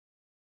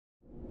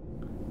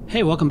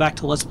Hey, welcome back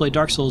to Let's Play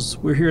Dark Souls.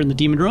 We're here in the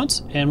Demon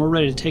Ruins, and we're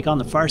ready to take on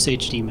the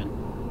Firesage demon.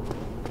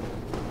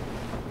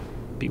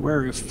 Be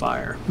wary of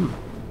fire.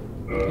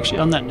 Actually,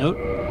 on that note,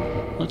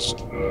 let's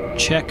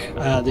check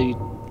the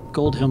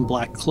Gold Helm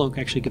Black Cloak.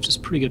 Actually gives us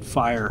pretty good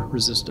fire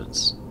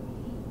resistance.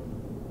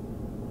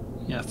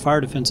 Yeah, fire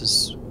defense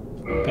is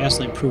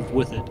vastly improved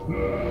with it.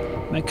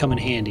 Might come in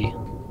handy.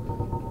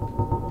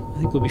 I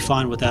think we'll be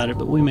fine without it,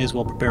 but we may as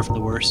well prepare for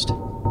the worst.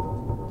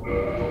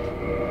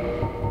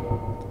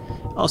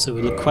 Also,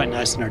 we look quite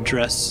nice in our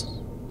dress.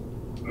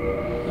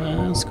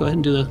 Let's go ahead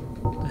and do the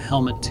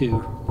helmet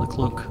too, the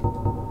cloak.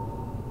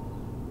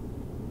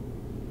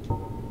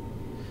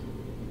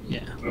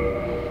 Yeah.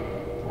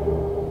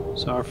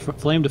 So our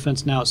flame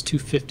defense now is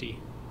 250.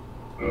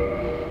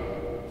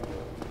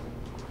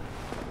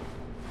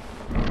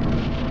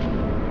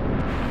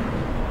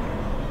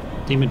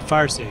 Demon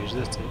Firesage,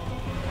 that's it.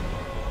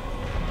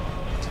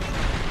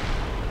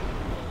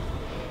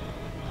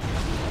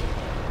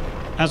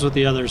 As with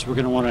the others, we're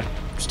going to want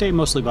to stay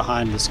mostly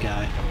behind this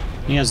guy.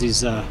 He has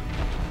these,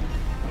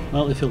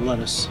 well, if he'll let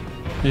us.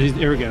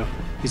 There we go.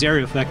 These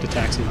area effect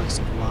attacks he likes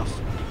to pull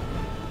off.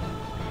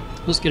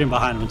 Let's get him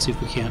behind him and see if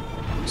we can't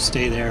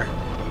stay there.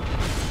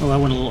 Oh, I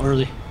went a little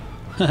early.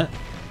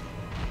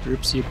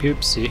 Oopsie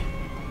poopsie.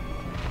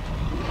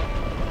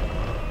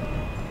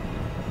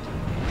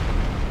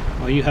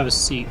 While you have a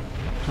seat,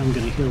 I'm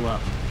going to heal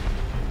up.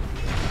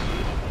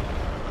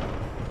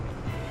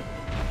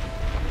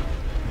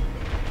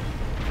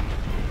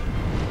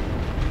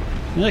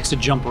 He likes to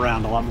jump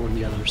around a lot more than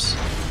the others.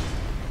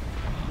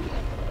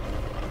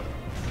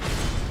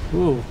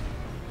 Ooh.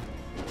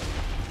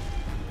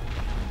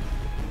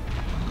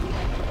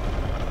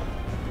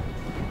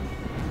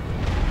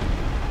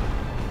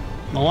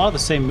 A lot of the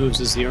same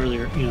moves as the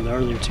earlier, the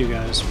earlier two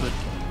guys, but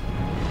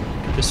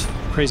got this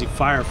crazy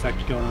fire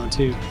effect going on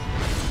too.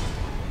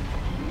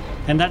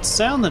 And that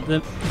sound that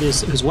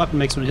his weapon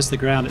makes when it hits the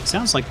ground, it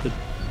sounds like the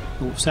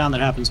sound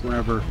that happens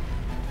whenever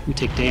we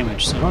take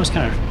damage, so it always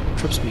kind of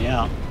trips me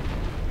out.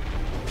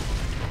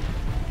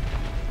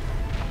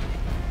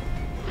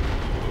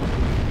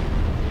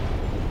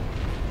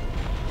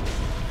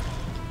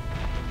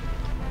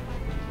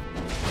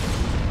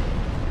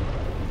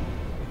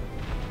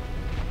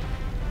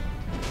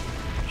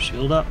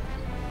 Shield up.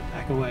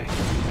 Back away.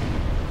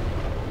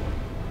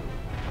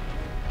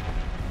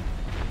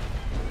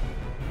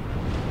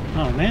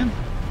 Oh, man.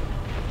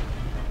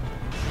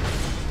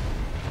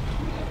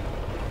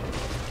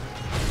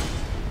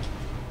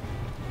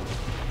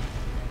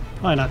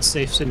 Probably not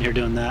safe sitting here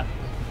doing that.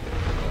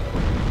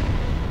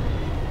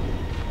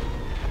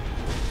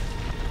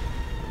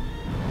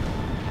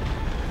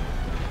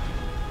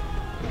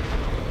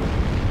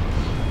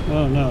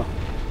 Oh, no.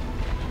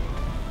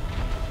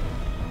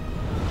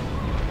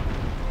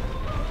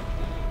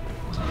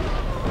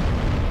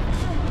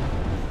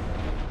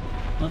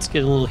 Let's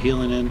get a little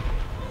healing in.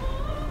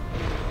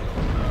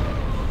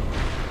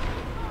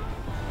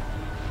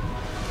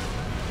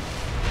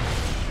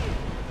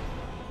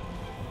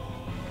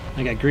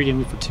 I got greedy and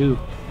went for 2.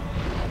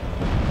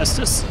 That's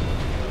just...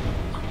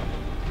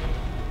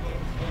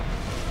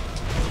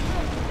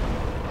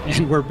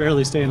 And we're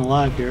barely staying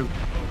alive here.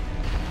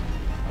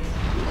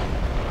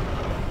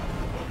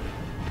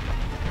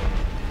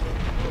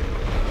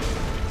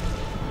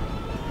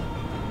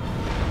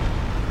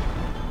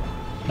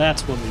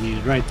 That's what we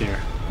needed right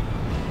there.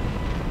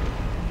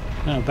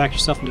 Oh, back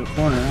yourself into a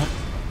corner, huh?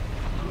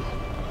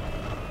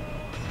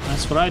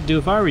 That's what I'd do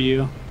if I were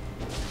you.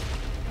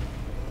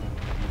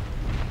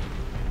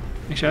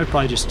 Actually, I'd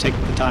probably just take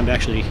the time to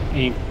actually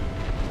aim.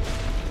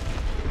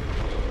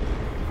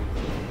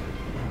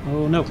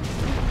 Oh, no.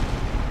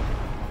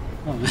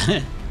 Oh,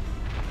 man.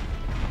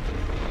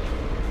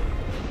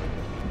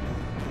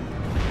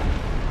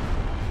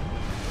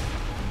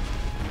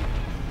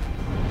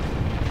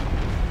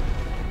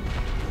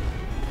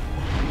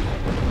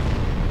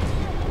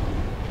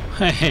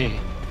 Hey.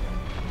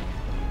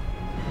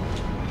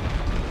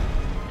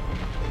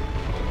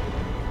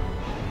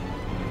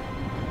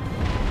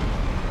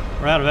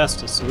 We're out of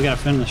Estus, so we gotta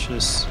finish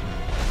this.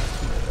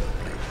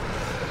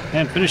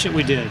 And finish it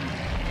we did.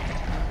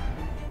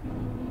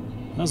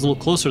 That was a little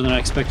closer than I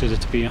expected it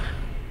to be.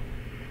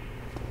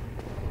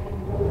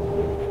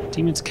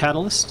 Demon's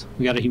Catalyst.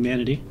 We got a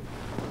humanity.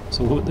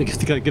 So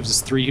that gives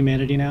us 3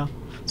 humanity now,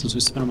 since we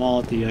spent them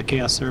all at the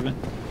Chaos Servant.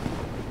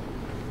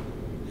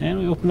 And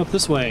we open up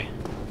this way.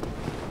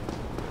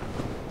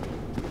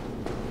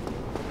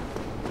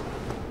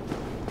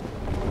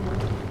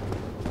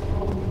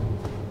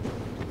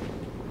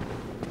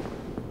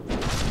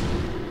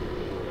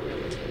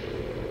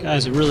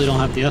 Guys, I really don't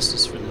have the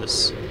Estus for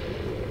this.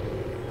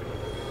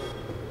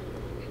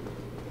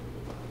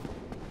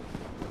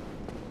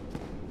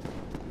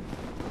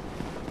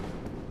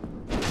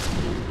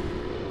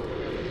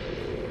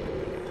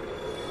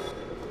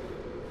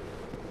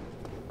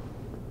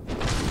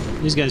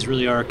 These guys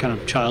really are kind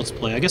of child's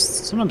play. I guess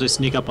sometimes they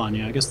sneak up on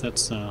you. I guess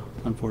that's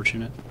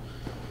unfortunate.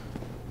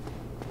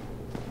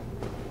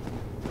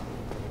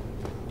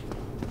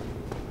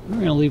 We're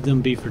going to leave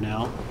them be for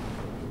now.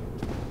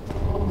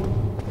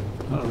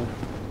 Uh-oh.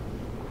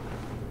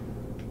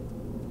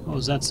 What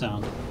was that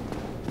sound?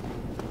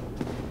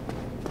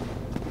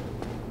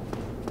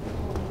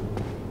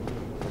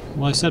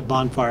 Well, I said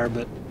bonfire,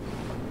 but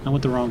I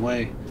went the wrong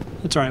way.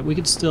 That's alright, we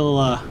could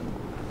still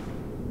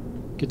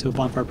get to a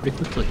bonfire pretty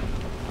quickly.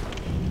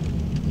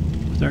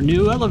 With our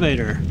new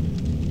elevator.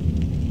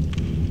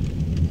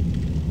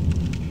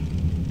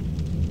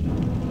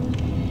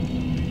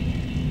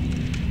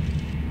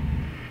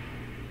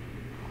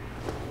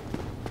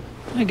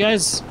 Hey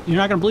guys, you're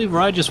not gonna believe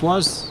where I just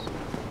was.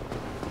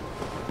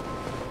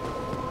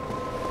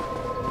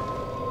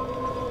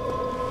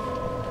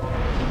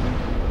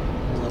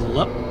 Level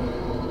up.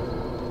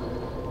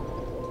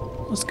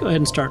 Let's go ahead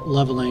and start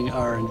leveling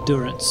our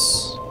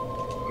endurance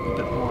a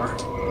bit more.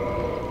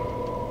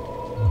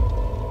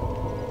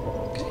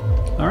 Okay.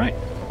 Alright.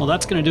 Well,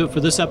 that's gonna do it for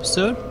this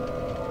episode.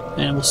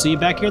 And we'll see you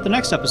back here at the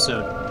next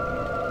episode.